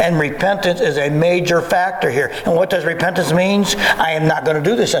Him, and repentance is a major factor here. And what does repentance mean? I am not going to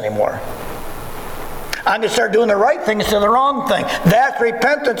do this anymore. I'm going to start doing the right thing instead of the wrong thing. That's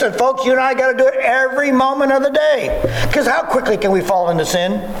repentance. And folks, you and I got to do it every moment of the day. Because how quickly can we fall into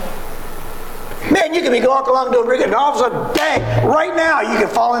sin? Man, you can be walking along doing good, and all of a sudden, dang, right now you can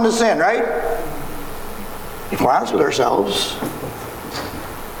fall into sin, right? If we're honest with ourselves.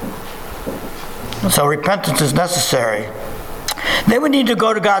 So repentance is necessary. Then we need to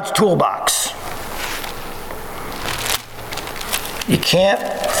go to God's toolbox. You can't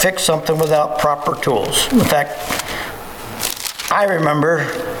fix something without proper tools. In fact, I remember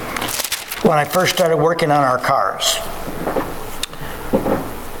when I first started working on our cars.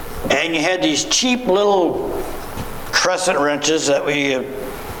 And you had these cheap little crescent wrenches that we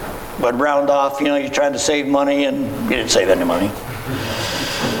would round off. You know, you're trying to save money, and you didn't save any money.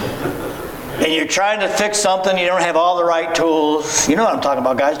 And you're trying to fix something, you don't have all the right tools. You know what I'm talking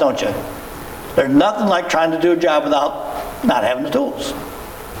about, guys, don't you? There's nothing like trying to do a job without not having the tools.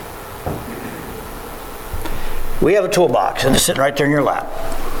 We have a toolbox, and it's sitting right there in your lap.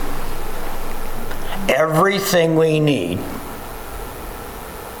 Everything we need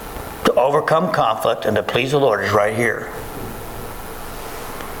to overcome conflict and to please the Lord is right here.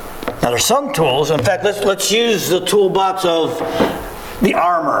 Now there's some tools. In fact, let's use the toolbox of the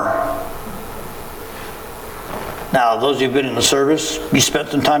armor. Now, those of you who've been in the service, you spent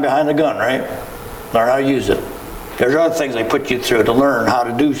some time behind the gun, right? Learn how to use it. There's other things they put you through to learn how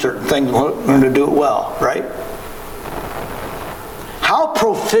to do certain things, learn to do it well, right? How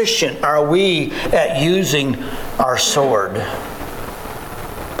proficient are we at using our sword?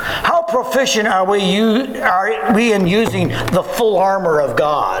 How proficient are we in using the full armor of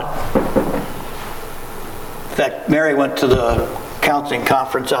God? In fact, Mary went to the counseling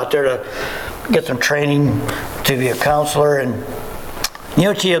conference out there to get some training to be a counselor, and you know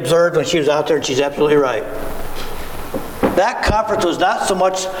what she observed when she was out there, and she's absolutely right. That conference was not so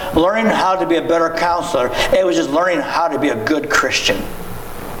much learning how to be a better counselor, it was just learning how to be a good Christian.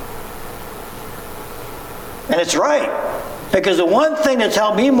 And it's right. Because the one thing that's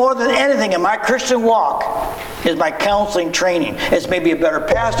helped me more than anything in my Christian walk is my counseling training. It's maybe a better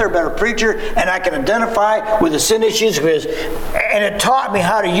pastor, a better preacher, and I can identify with the sin issues. And it taught me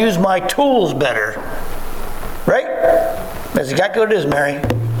how to use my tools better. Right? That's exactly what it is, Mary.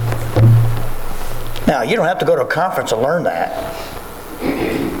 Now, you don't have to go to a conference to learn that.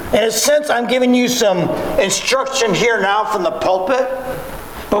 In a sense, I'm giving you some instruction here now from the pulpit.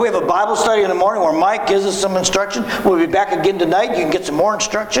 But we have a Bible study in the morning where Mike gives us some instruction. We'll be back again tonight. You can get some more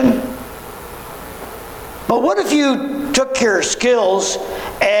instruction. But what if you took your skills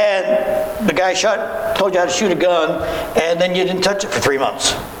and the guy told you how to shoot a gun, and then you didn't touch it for 3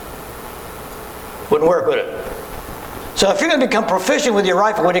 months? Wouldn't work, would it? So if you're going to become proficient with your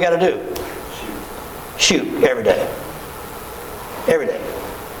rifle, what do you got to do? Shoot every day. Every day.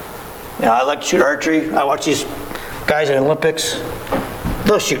 Now, I like to shoot archery. I watch these guys in the Olympics.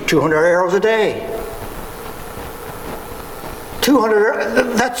 They'll shoot 200 arrows a day.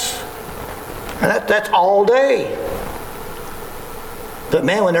 200, that's all day. But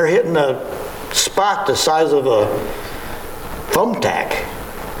man, when they're hitting a spot the size of a thumbtack,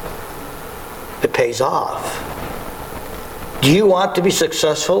 it pays off. Do you want to be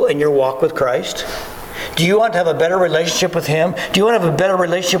successful in your walk with Christ? Do you want to have a better relationship with Him? Do you want to have a better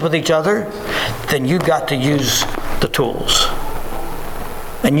relationship with each other? Then you've got to use the tools.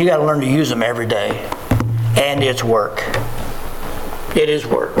 And you got to learn to use them every day. And it's work. It is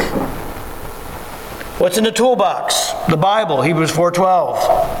work. What's in the toolbox? The Bible, Hebrews 4:12.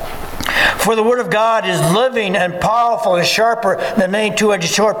 For the Word of God is living and powerful and sharper than any two-edged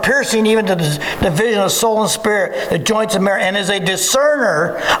sword, piercing even to the division of soul and spirit, the joints and marrow, and is a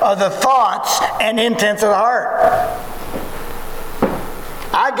discerner of the thoughts and intents of the heart.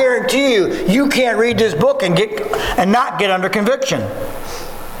 I guarantee you can't read this book and not get under conviction.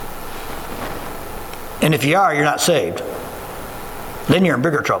 And if you are, you're not saved. Then you're in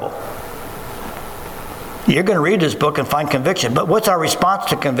bigger trouble. You're going to read this book and find conviction. But what's our response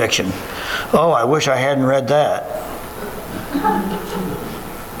to conviction? Oh, I wish I hadn't read that.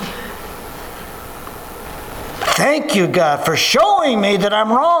 Thank you, God, for showing me that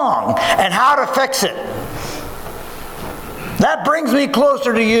I'm wrong and how to fix it. That brings me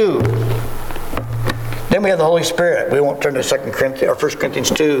closer to you. Then we have the Holy Spirit. We won't turn to 2 Corinthians or 1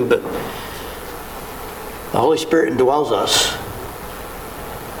 Corinthians 2, but the Holy Spirit indwells us.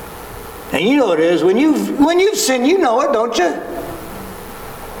 And you know what it is. When you've sinned, you know it, don't you?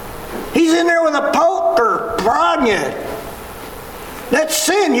 He's in there with a poker prodding you. That's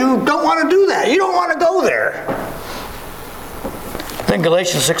sin. You don't want to do that. You don't want to go there. Then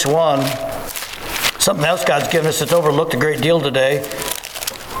Galatians 6:1. Something else God's given us that's overlooked a great deal today.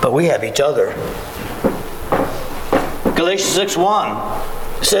 But we have each other. Galatians 6:1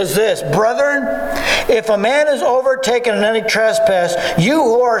 says this, "Brethren, if a man is overtaken in any trespass, you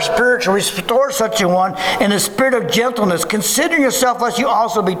who are spiritual, restore such a one in a spirit of gentleness, considering yourself lest you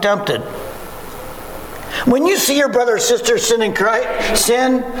also be tempted." When you see your brother or sister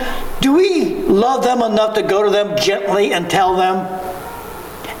sin, do we love them enough to go to them gently and tell them?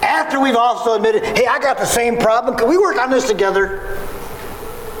 After we've also admitted, hey, I got the same problem. Can we work on this together?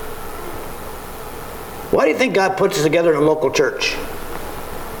 Why do you think God puts us together in a local church?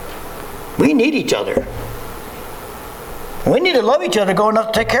 We need each other. We need to love each other, go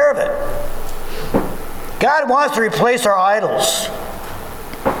enough to take care of it. God wants to replace our idols.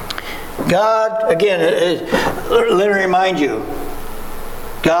 God, again, let me remind you,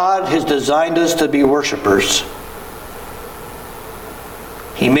 God has designed us to be worshipers.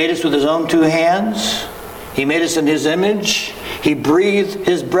 He made us with His own two hands. He made us in His image. He breathed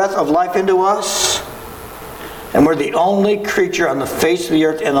His breath of life into us. And we're the only creature on the face of the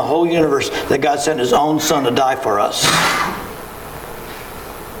earth and the whole universe that God sent His own Son to die for us.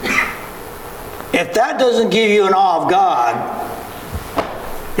 If that doesn't give you an awe of God,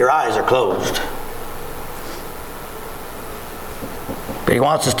 your eyes are closed. But He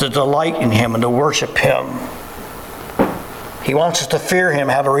wants us to delight in Him and to worship Him. He wants us to fear Him,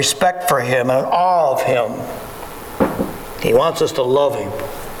 have a respect for Him, and an awe of Him. He wants us to love Him.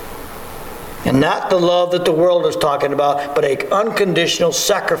 And not the love that the world is talking about, but an unconditional,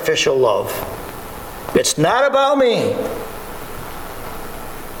 sacrificial love. It's not about me.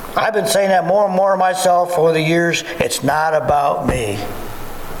 I've been saying that more and more myself over the years. It's not about me.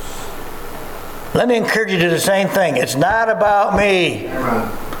 Let me encourage you to do the same thing. It's not about me.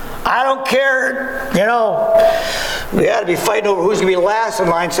 I don't care. We ought to be fighting over who's going to be last in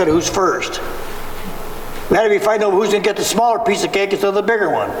line instead of who's first. We ought to be fighting over who's going to get the smaller piece of cake instead of the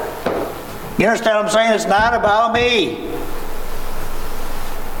bigger one. You understand what I'm saying? It's not about me.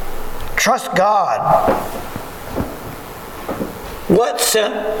 Trust God. What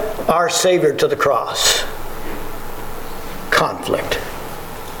sent our Savior to the cross? Conflict.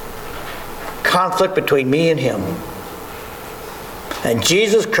 Conflict between me and Him. And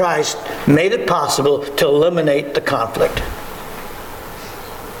Jesus Christ made it possible to eliminate the conflict.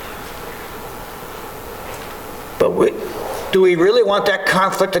 But do we really want that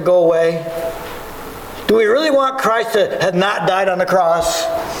conflict to go away? Do we really want Christ to have not died on the cross?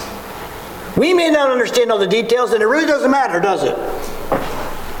 We may not understand all the details, and it really doesn't matter, does it?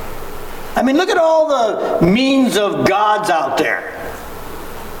 I mean, look at all the means of gods out there.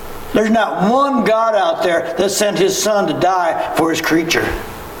 There's not one God out there that sent His Son to die for His creature.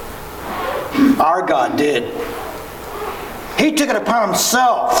 Our God did. He took it upon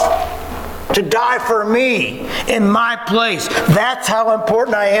Himself to die for me in my place. That's how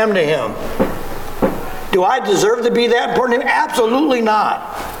important I am to Him. Do I deserve to be that important to Him? Absolutely not.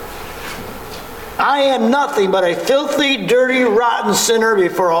 I am nothing but a filthy, dirty, rotten sinner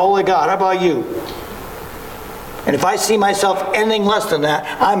before a holy God. How about you? And if I see myself anything less than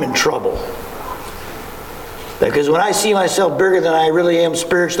that, I'm in trouble. Because when I see myself bigger than I really am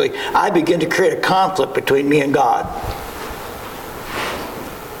spiritually, I begin to create a conflict between me and God.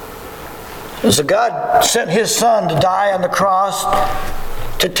 And so God sent His Son to die on the cross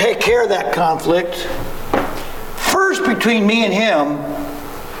to take care of that conflict. First between me and Him,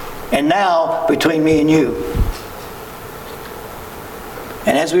 and now between me and you.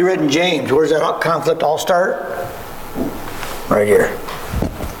 And as we read in James, where does that conflict all start? Right here.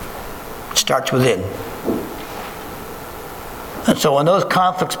 It starts within. And so when those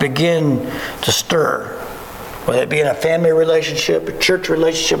conflicts begin to stir, whether it be in a family relationship, a church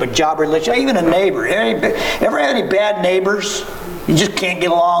relationship, a job relationship, even a neighbor. Ever had any bad neighbors you just can't get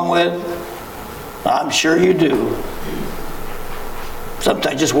along with? I'm sure you do.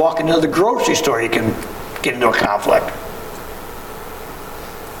 Sometimes just walking into the grocery store you can get into a conflict.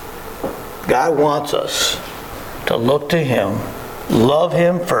 God wants us to look to Him, love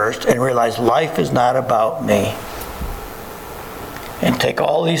Him first, and realize life is not about me. And take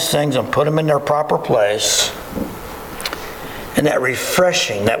all these things and put them in their proper place. And that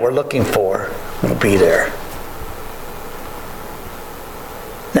refreshing that we're looking for will be there.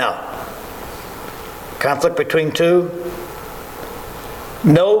 Now, conflict between two,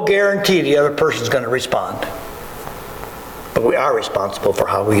 no guarantee the other person's going to respond. But we are responsible for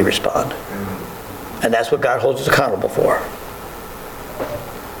how we respond. And that's what God holds us accountable for.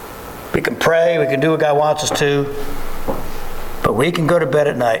 We can pray, we can do what God wants us to, but we can go to bed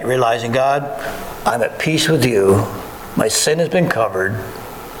at night realizing, God, I'm at peace with you. My sin has been covered.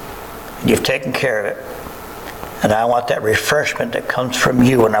 You've taken care of it. And I want that refreshment that comes from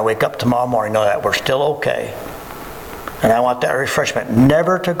you when I wake up tomorrow morning, know that we're still okay. And I want that refreshment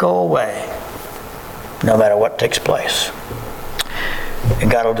never to go away, no matter what takes place. And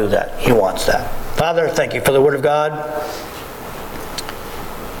God will do that. He wants that. Father, thank you for the Word of God.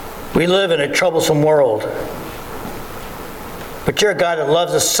 We live in a troublesome world. But you're a God that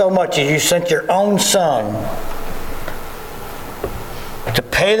loves us so much that you sent your own Son to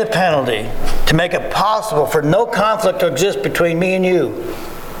pay the penalty, to make it possible for no conflict to exist between me and you.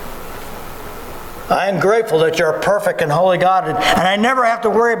 I am grateful that you're a perfect and holy God, and I never have to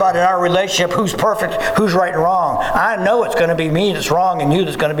worry about in our relationship who's perfect, who's right and wrong. I know it's going to be me that's wrong and you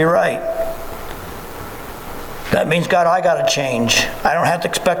that's going to be right. That means, God, I got to change. I don't have to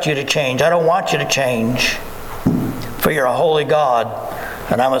expect you to change. I don't want you to change. For you're a holy God,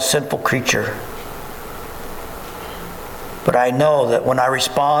 and I'm a sinful creature. But I know that when I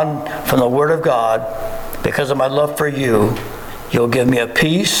respond from the Word of God, because of my love for you, you'll give me a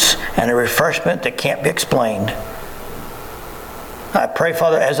peace and a refreshment that can't be explained. I pray,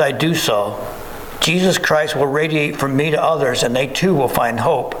 Father, as I do so, Jesus Christ will radiate from me to others, and they too will find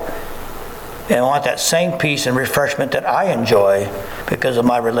hope and want that same peace and refreshment that I enjoy because of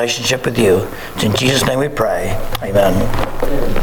my relationship with you. It's in Jesus' name we pray. Amen.